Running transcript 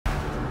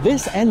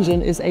This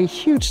engine is a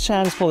huge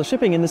chance for the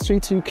shipping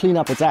industry to clean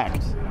up its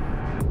act.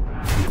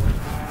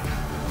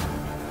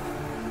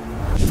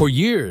 For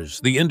years,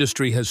 the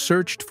industry has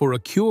searched for a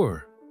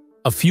cure,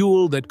 a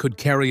fuel that could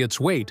carry its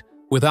weight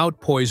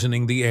without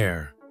poisoning the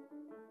air.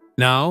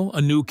 Now,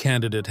 a new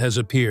candidate has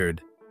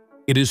appeared.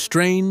 It is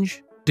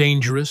strange,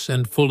 dangerous,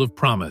 and full of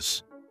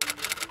promise.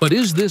 But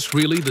is this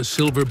really the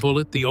silver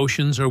bullet the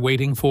oceans are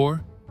waiting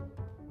for?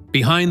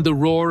 Behind the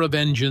roar of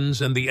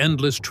engines and the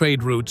endless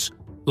trade routes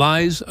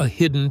lies a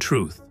hidden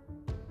truth.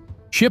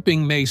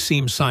 Shipping may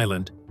seem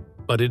silent,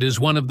 but it is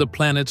one of the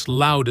planet's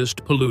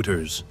loudest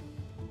polluters.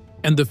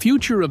 And the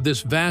future of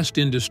this vast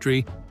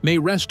industry may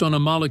rest on a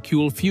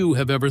molecule few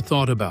have ever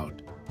thought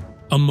about: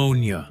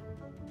 ammonia.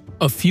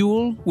 A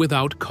fuel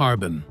without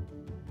carbon.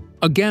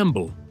 A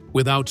gamble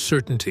without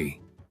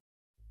certainty.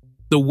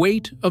 The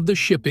weight of the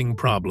shipping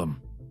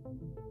problem.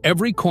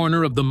 Every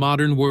corner of the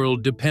modern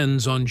world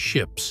depends on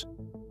ships.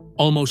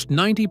 Almost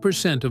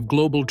 90% of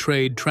global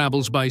trade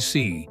travels by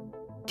sea,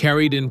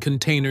 carried in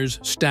containers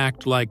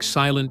stacked like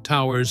silent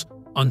towers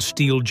on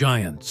steel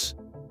giants.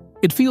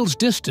 It feels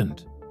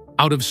distant,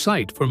 out of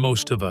sight for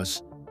most of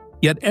us,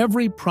 yet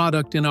every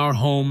product in our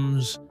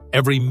homes,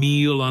 every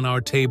meal on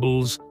our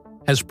tables,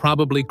 has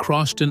probably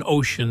crossed an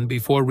ocean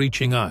before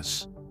reaching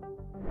us.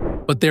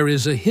 But there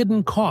is a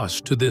hidden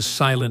cost to this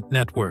silent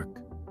network.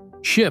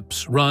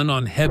 Ships run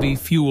on heavy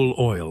fuel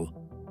oil,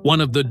 one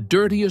of the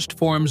dirtiest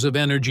forms of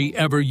energy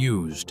ever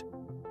used.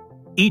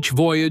 Each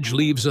voyage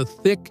leaves a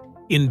thick,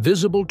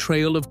 invisible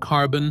trail of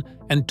carbon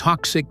and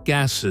toxic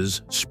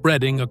gases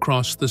spreading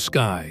across the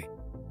sky.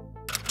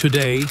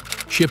 Today,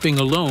 shipping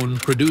alone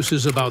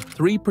produces about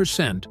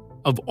 3%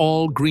 of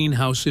all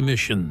greenhouse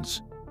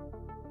emissions.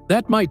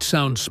 That might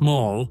sound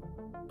small,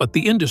 but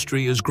the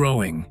industry is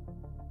growing.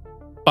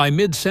 By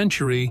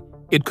mid-century,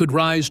 it could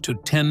rise to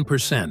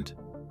 10%.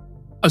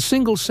 A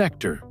single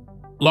sector,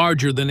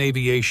 larger than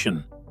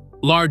aviation,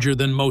 larger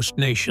than most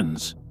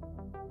nations.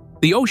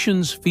 The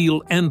oceans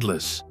feel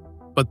endless,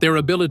 but their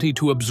ability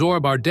to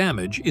absorb our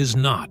damage is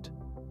not.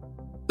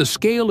 The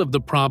scale of the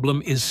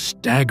problem is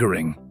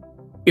staggering.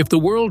 If the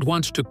world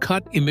wants to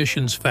cut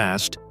emissions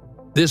fast,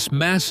 this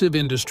massive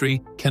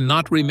industry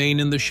cannot remain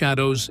in the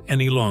shadows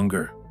any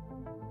longer.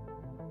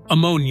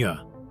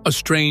 Ammonia, a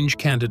strange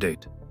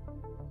candidate.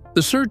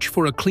 The search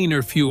for a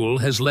cleaner fuel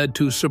has led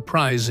to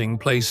surprising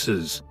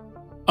places.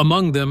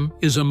 Among them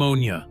is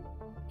ammonia,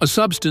 a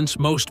substance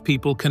most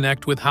people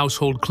connect with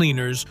household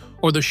cleaners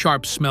or the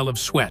sharp smell of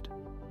sweat.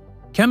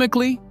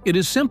 Chemically, it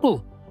is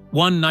simple: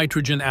 one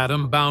nitrogen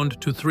atom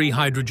bound to 3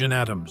 hydrogen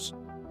atoms.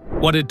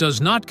 What it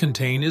does not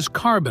contain is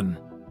carbon.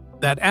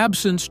 That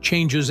absence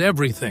changes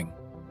everything.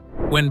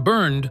 When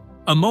burned,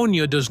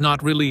 ammonia does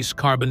not release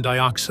carbon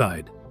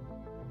dioxide.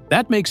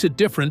 That makes it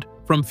different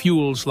from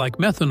fuels like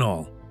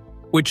methanol,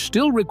 which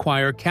still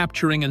require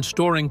capturing and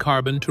storing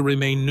carbon to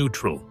remain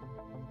neutral.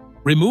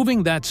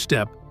 Removing that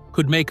step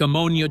could make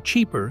ammonia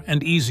cheaper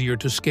and easier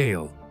to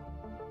scale.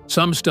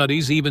 Some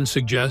studies even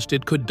suggest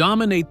it could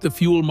dominate the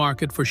fuel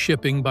market for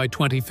shipping by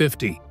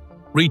 2050,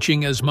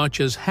 reaching as much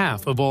as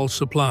half of all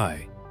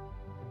supply.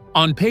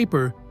 On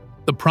paper,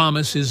 the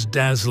promise is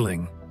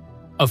dazzling: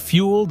 a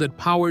fuel that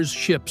powers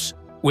ships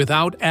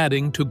without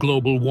adding to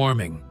global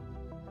warming.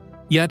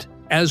 Yet,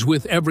 as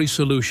with every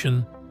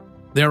solution,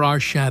 there are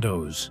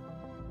shadows.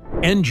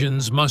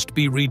 Engines must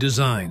be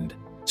redesigned,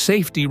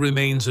 safety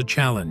remains a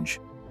challenge,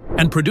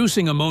 and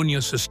producing ammonia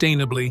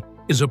sustainably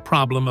is a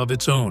problem of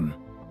its own.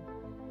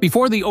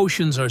 Before the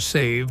oceans are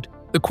saved,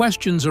 the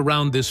questions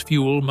around this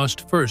fuel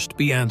must first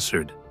be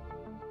answered.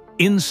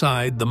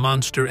 Inside the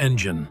monster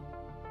engine.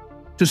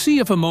 To see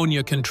if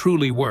ammonia can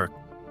truly work,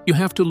 you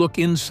have to look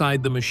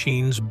inside the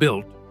machines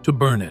built to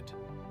burn it.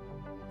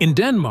 In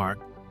Denmark,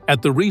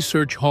 at the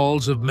research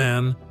halls of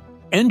man,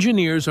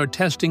 engineers are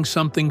testing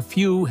something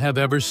few have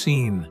ever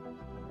seen: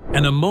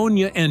 an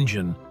ammonia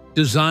engine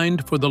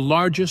designed for the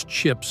largest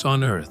ships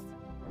on Earth.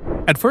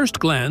 At first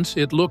glance,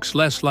 it looks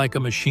less like a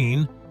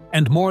machine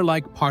and more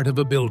like part of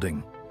a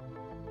building.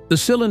 The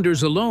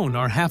cylinders alone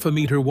are half a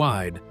meter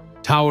wide,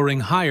 towering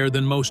higher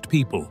than most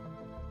people.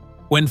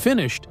 When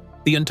finished,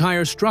 the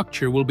entire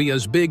structure will be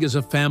as big as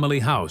a family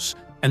house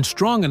and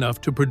strong enough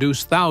to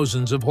produce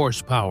thousands of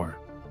horsepower.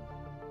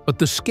 But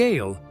the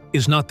scale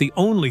is not the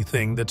only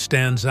thing that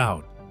stands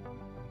out.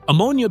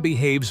 Ammonia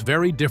behaves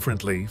very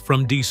differently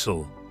from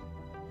diesel.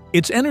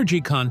 Its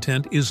energy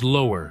content is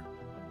lower,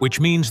 which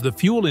means the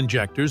fuel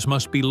injectors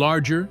must be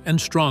larger and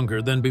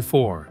stronger than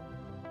before.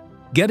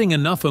 Getting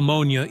enough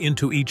ammonia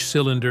into each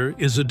cylinder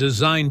is a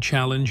design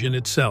challenge in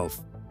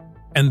itself.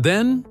 And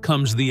then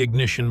comes the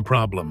ignition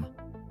problem.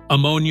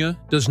 Ammonia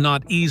does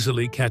not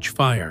easily catch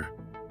fire.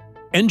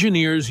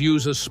 Engineers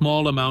use a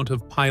small amount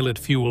of pilot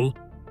fuel,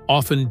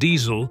 often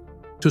diesel,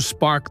 to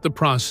spark the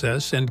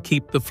process and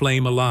keep the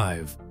flame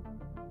alive.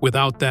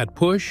 Without that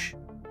push,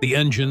 the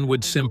engine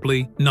would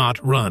simply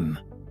not run.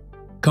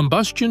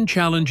 Combustion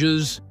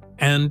challenges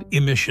and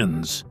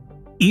emissions.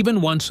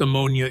 Even once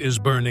ammonia is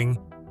burning,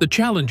 the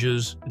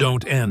challenges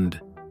don't end.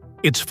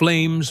 Its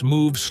flames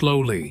move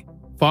slowly,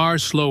 far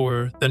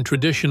slower than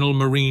traditional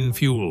marine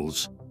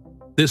fuels.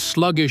 This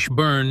sluggish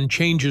burn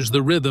changes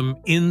the rhythm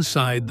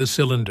inside the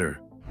cylinder.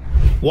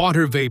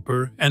 Water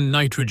vapor and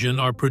nitrogen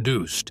are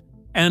produced,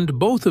 and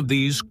both of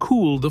these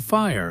cool the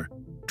fire,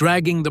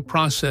 dragging the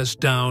process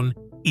down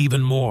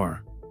even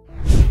more.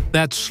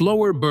 That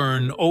slower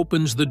burn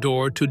opens the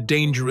door to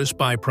dangerous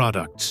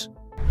byproducts.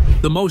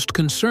 The most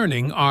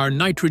concerning are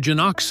nitrogen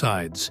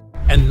oxides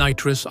and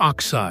nitrous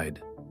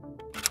oxide.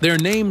 Their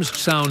names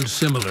sound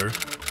similar,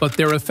 but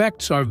their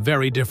effects are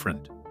very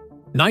different.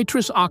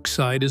 Nitrous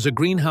oxide is a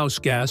greenhouse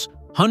gas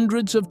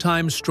hundreds of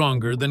times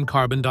stronger than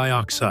carbon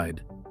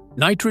dioxide.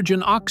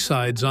 Nitrogen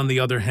oxides, on the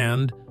other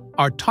hand,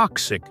 are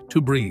toxic to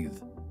breathe.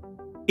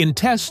 In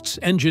tests,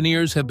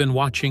 engineers have been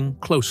watching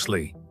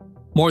closely.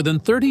 More than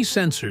 30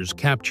 sensors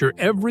capture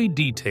every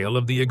detail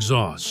of the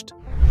exhaust.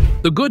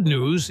 The good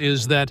news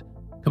is that,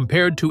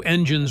 compared to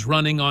engines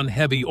running on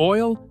heavy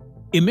oil,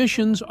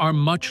 emissions are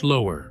much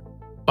lower,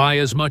 by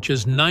as much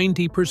as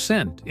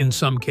 90% in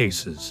some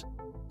cases.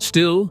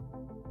 Still,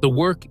 the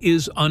work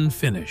is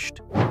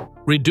unfinished.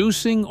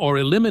 Reducing or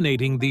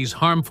eliminating these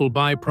harmful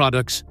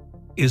byproducts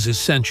is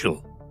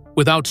essential.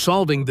 Without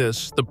solving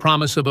this, the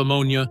promise of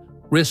ammonia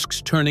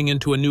risks turning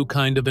into a new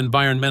kind of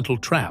environmental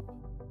trap.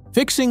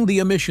 Fixing the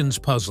emissions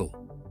puzzle.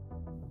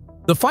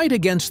 The fight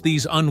against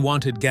these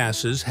unwanted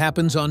gases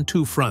happens on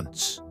two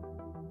fronts.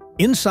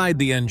 Inside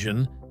the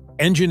engine,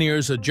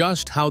 engineers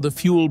adjust how the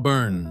fuel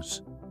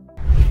burns.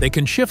 They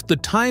can shift the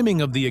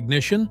timing of the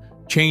ignition,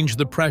 change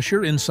the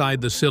pressure inside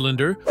the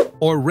cylinder,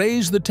 or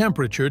raise the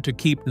temperature to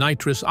keep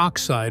nitrous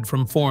oxide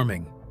from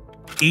forming.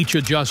 Each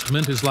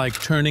adjustment is like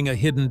turning a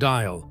hidden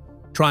dial,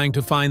 trying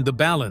to find the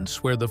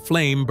balance where the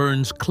flame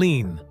burns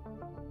clean.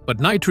 But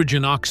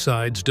nitrogen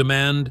oxides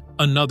demand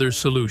another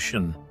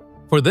solution.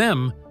 For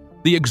them,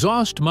 the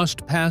exhaust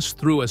must pass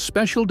through a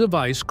special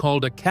device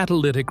called a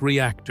catalytic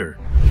reactor.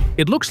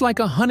 It looks like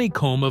a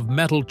honeycomb of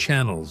metal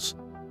channels.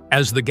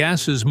 As the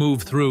gases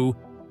move through,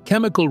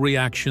 chemical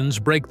reactions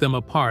break them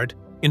apart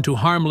into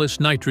harmless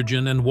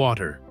nitrogen and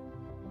water.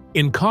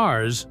 In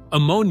cars,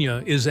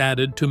 ammonia is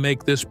added to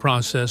make this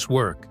process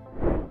work.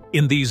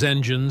 In these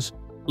engines,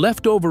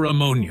 leftover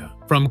ammonia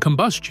from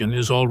combustion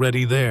is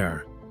already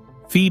there,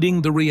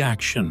 feeding the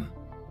reaction.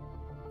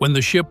 When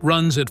the ship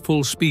runs at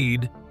full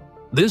speed,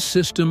 this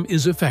system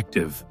is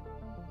effective.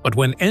 But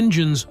when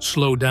engines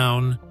slow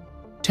down,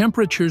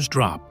 temperatures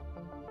drop.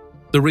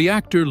 The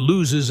reactor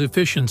loses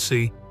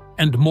efficiency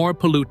and more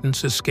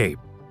pollutants escape.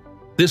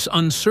 This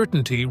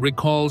uncertainty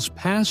recalls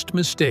past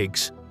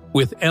mistakes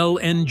with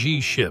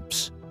LNG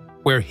ships,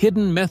 where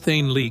hidden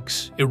methane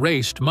leaks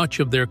erased much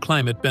of their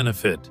climate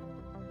benefit.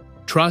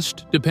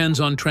 Trust depends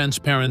on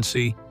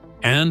transparency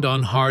and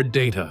on hard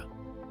data.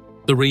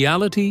 The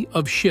reality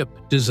of ship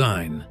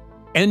design.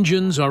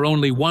 Engines are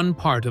only one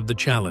part of the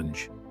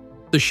challenge.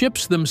 The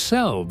ships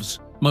themselves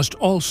must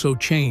also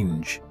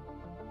change.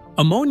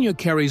 Ammonia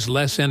carries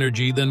less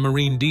energy than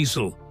marine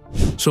diesel.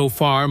 So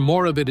far,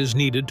 more of it is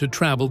needed to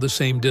travel the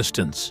same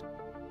distance.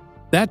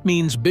 That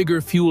means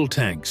bigger fuel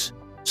tanks,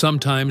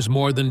 sometimes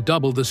more than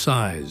double the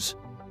size.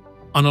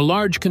 On a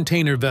large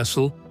container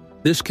vessel,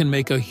 this can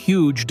make a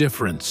huge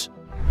difference.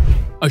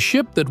 A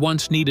ship that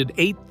once needed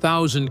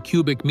 8,000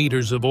 cubic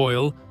meters of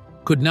oil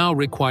could now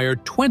require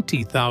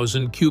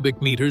 20,000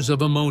 cubic meters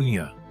of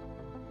ammonia.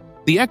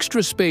 The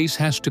extra space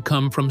has to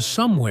come from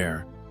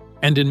somewhere,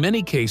 and in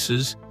many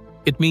cases,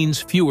 it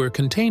means fewer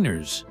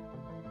containers.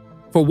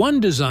 For one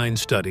design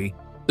study,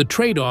 the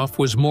trade-off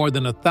was more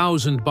than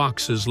 1,000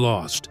 boxes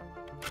lost.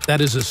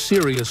 That is a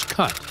serious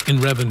cut in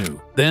revenue.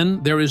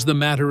 Then there is the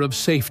matter of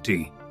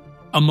safety.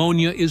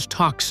 Ammonia is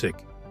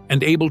toxic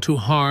and able to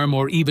harm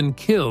or even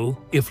kill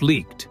if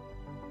leaked.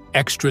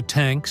 Extra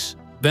tanks,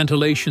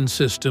 ventilation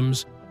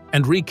systems,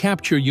 and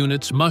recapture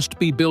units must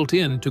be built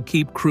in to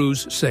keep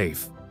crews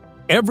safe.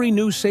 Every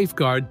new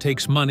safeguard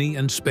takes money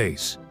and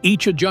space.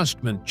 Each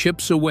adjustment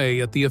chips away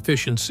at the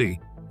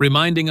efficiency,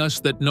 reminding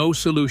us that no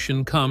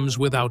solution comes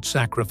without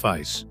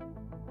sacrifice.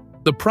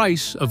 The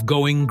price of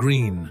going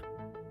green.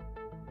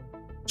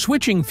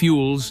 Switching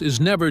fuels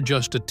is never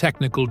just a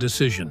technical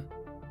decision.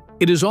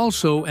 It is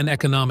also an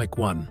economic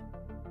one.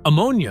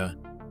 Ammonia,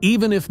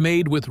 even if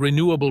made with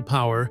renewable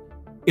power,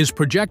 is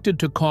projected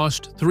to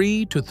cost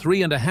 3 to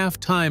 3.5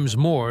 times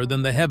more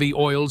than the heavy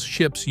oils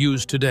ships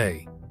use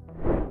today.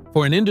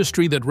 For an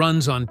industry that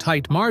runs on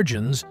tight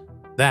margins,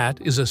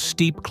 that is a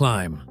steep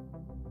climb.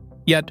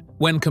 Yet,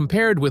 when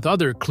compared with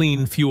other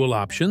clean fuel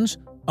options,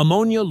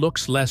 ammonia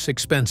looks less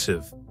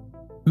expensive.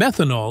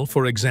 Methanol,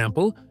 for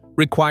example,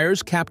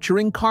 requires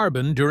capturing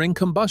carbon during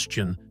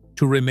combustion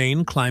to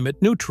remain climate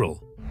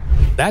neutral.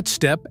 That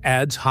step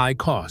adds high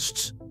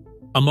costs.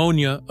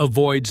 Ammonia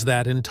avoids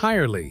that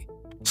entirely,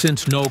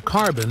 since no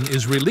carbon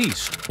is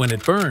released when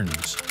it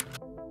burns.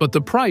 But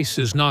the price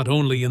is not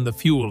only in the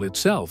fuel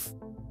itself.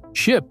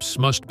 Ships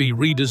must be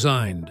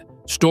redesigned,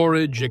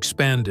 storage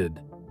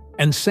expanded,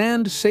 and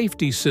sand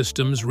safety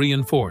systems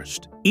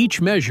reinforced. Each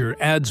measure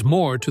adds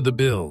more to the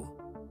bill.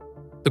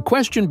 The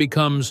question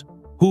becomes,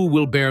 who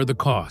will bear the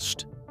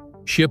cost?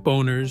 Ship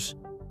owners,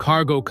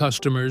 cargo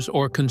customers,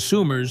 or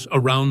consumers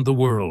around the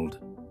world.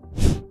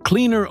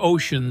 Cleaner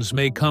oceans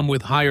may come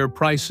with higher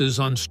prices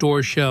on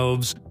store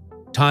shelves,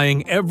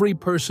 tying every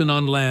person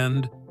on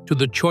land to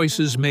the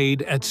choices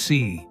made at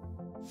sea.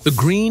 The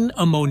green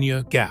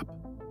ammonia gap.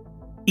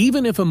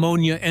 Even if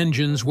ammonia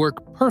engines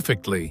work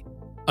perfectly,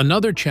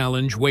 another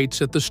challenge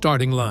waits at the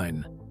starting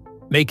line: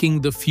 making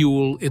the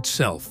fuel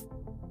itself.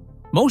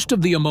 Most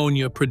of the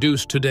ammonia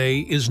produced today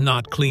is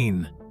not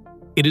clean.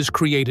 It is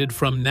created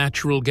from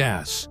natural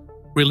gas,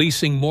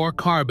 releasing more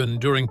carbon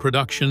during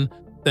production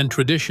than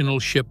traditional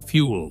ship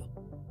fuel.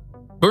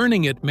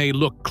 Burning it may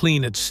look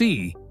clean at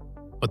sea,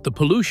 but the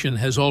pollution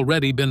has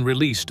already been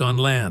released on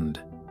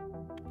land.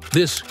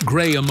 This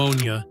gray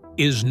ammonia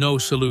is no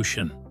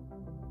solution.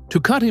 To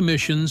cut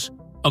emissions,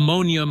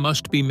 ammonia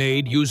must be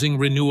made using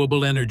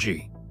renewable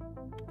energy.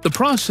 The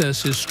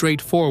process is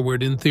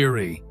straightforward in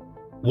theory.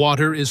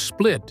 Water is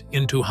split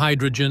into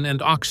hydrogen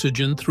and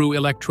oxygen through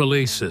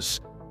electrolysis,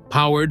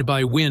 powered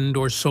by wind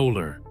or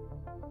solar.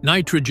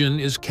 Nitrogen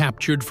is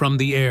captured from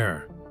the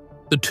air.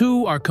 The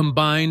two are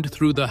combined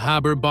through the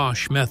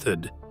Haber-Bosch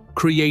method,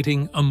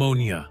 creating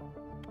ammonia.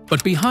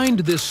 But behind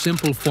this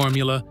simple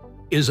formula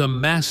is a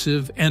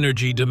massive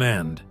energy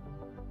demand.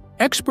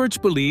 Experts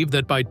believe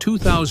that by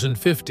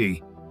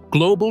 2050,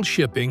 global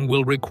shipping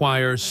will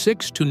require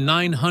 600 to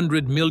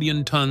 900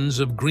 million tons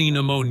of green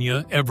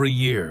ammonia every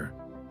year.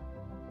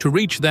 To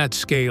reach that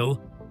scale,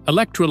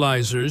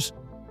 electrolyzers,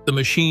 the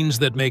machines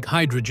that make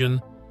hydrogen,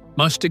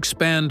 must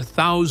expand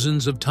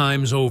thousands of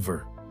times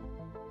over.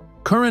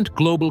 Current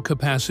global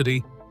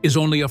capacity is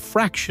only a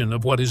fraction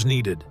of what is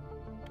needed.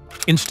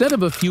 Instead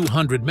of a few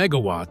hundred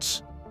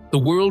megawatts, the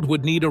world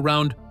would need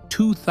around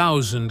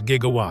 2,000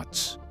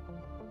 gigawatts.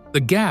 The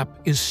gap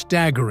is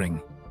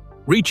staggering.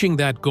 Reaching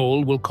that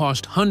goal will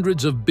cost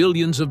hundreds of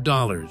billions of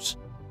dollars.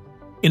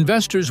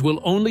 Investors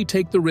will only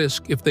take the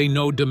risk if they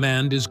know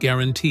demand is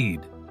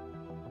guaranteed.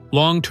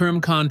 Long-term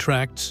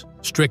contracts,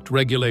 strict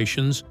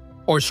regulations,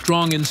 or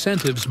strong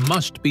incentives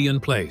must be in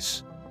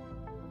place.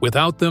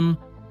 Without them,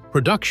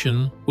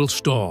 production will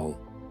stall.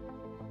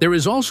 There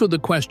is also the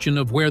question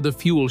of where the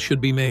fuel should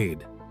be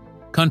made.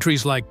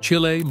 Countries like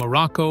Chile,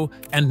 Morocco,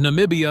 and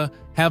Namibia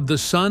have the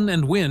sun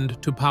and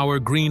wind to power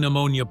green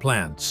ammonia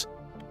plants,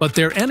 but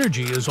their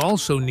energy is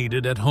also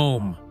needed at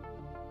home.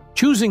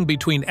 Choosing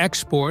between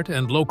export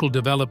and local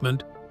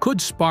development could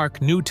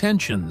spark new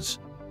tensions.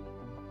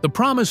 The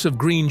promise of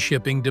green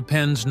shipping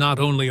depends not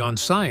only on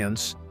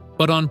science,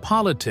 but on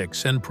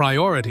politics and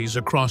priorities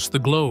across the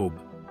globe.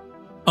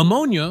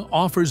 Ammonia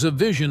offers a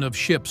vision of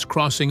ships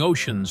crossing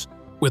oceans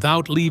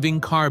without leaving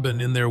carbon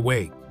in their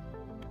wake.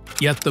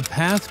 Yet the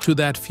path to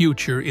that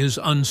future is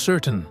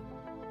uncertain.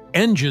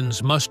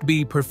 Engines must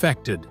be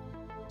perfected,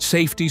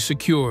 safety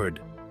secured,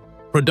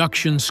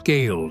 production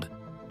scaled,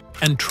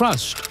 and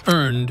trust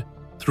earned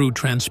through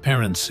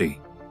transparency.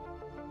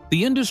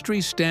 The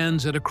industry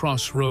stands at a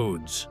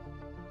crossroads.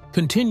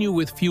 Continue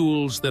with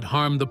fuels that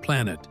harm the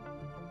planet,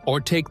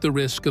 or take the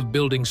risk of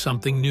building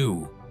something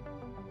new.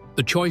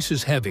 The choice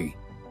is heavy,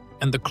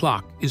 and the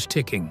clock is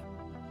ticking.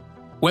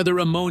 Whether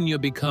ammonia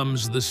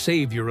becomes the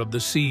savior of the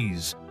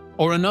seas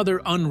or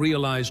another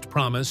unrealized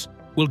promise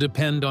will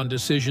depend on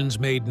decisions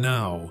made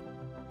now,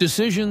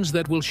 decisions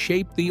that will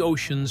shape the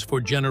oceans for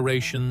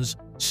generations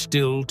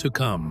still to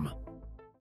come.